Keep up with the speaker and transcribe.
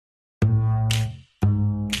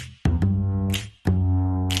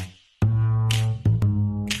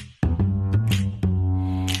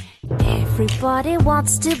Everybody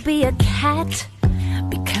wants to be a cat,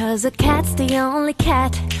 because a cat's the only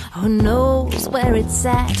cat who knows where it's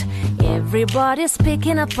at. Everybody's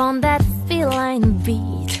picking up on that feline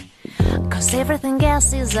beat, cause everything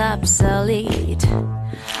else is obsolete.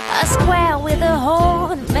 A square with a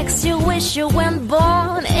horn makes you wish you weren't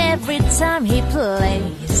born every time he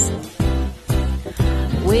plays.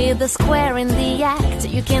 With the square in the act,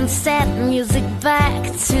 you can set music back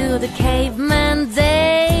to the caveman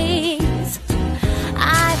days.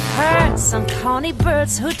 I've heard some corny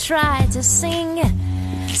birds who try to sing,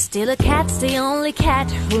 still a cat's the only cat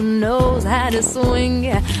who knows how to swing.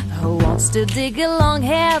 Who wants to dig a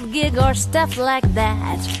long-haired gig or stuff like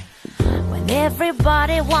that, when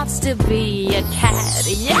everybody wants to be a cat?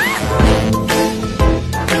 Yeah!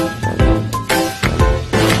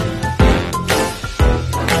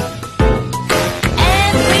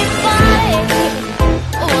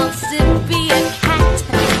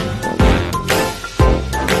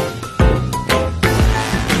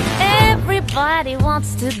 Everybody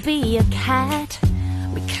wants to be a cat,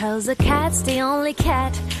 because a cat's the only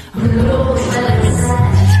cat who knows where it's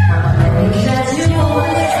at. Because you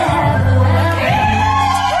always have